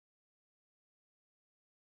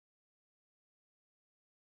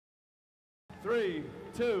3,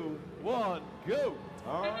 2, 1, go.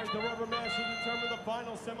 All right, the rubber match will determine the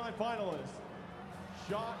final semifinalists.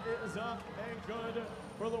 Shot is up and good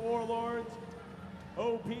for the Warlords.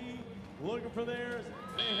 OP looking for theirs.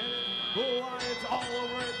 They hit it. Blue Lions all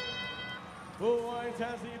over it. Blue Lions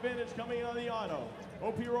has the advantage coming in on the auto.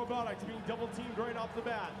 OP Robotics being double teamed right off the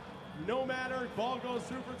bat. No matter, ball goes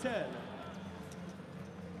through for 10.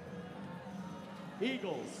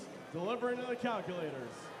 Eagles delivering to the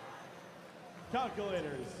calculators.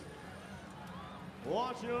 Calculators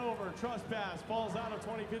launching it over. Trust pass falls out of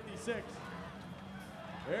 2056.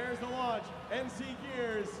 There's the launch. NC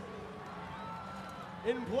Gears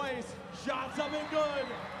in place. Shots up and good.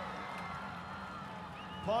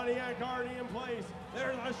 Pontiac already in place.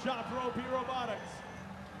 There's a shot for OP Robotics.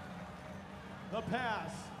 The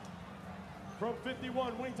pass from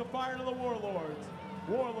 51, wing to fire to the Warlords.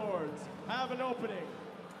 Warlords have an opening.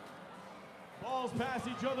 Balls pass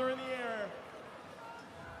each other in the air.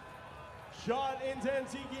 Shot into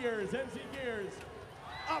NC Gears. NC Gears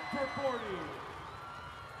up for 40.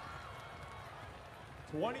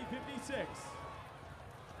 2056.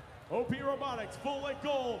 OP Robotics full at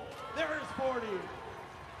goal. There's 40.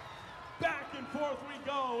 Back and forth we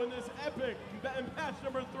go in this epic match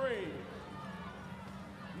number 3.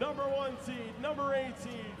 Number 1 seed, number 8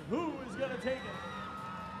 seed. Who is going to take it?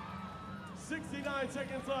 69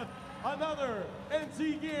 seconds left. Another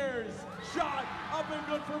NC Gears shot up and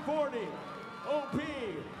good for 40. OP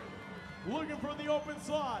looking for the open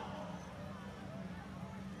slot.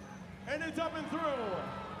 And it's up and through.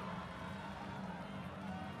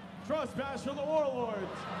 Trust pass for the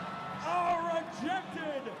Warlords. Oh,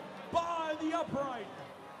 rejected by the upright.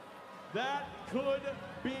 That could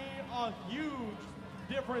be a huge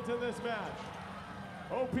difference in this match.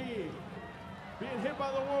 OP being hit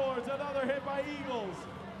by the Warlords, another hit by Eagles.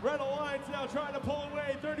 Red Alliance now trying to pull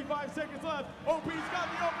away, 35 seconds left. OP's got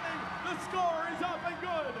the opening, the score is up and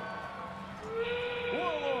good.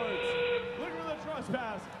 Warlords looking for the trust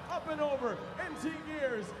pass, up and over. NC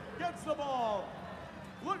Gears gets the ball,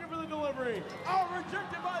 looking for the delivery. Oh,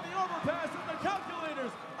 rejected by the overpass and the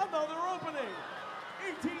calculators, another opening.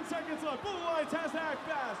 18 seconds left, Blue Lions has to act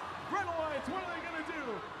fast.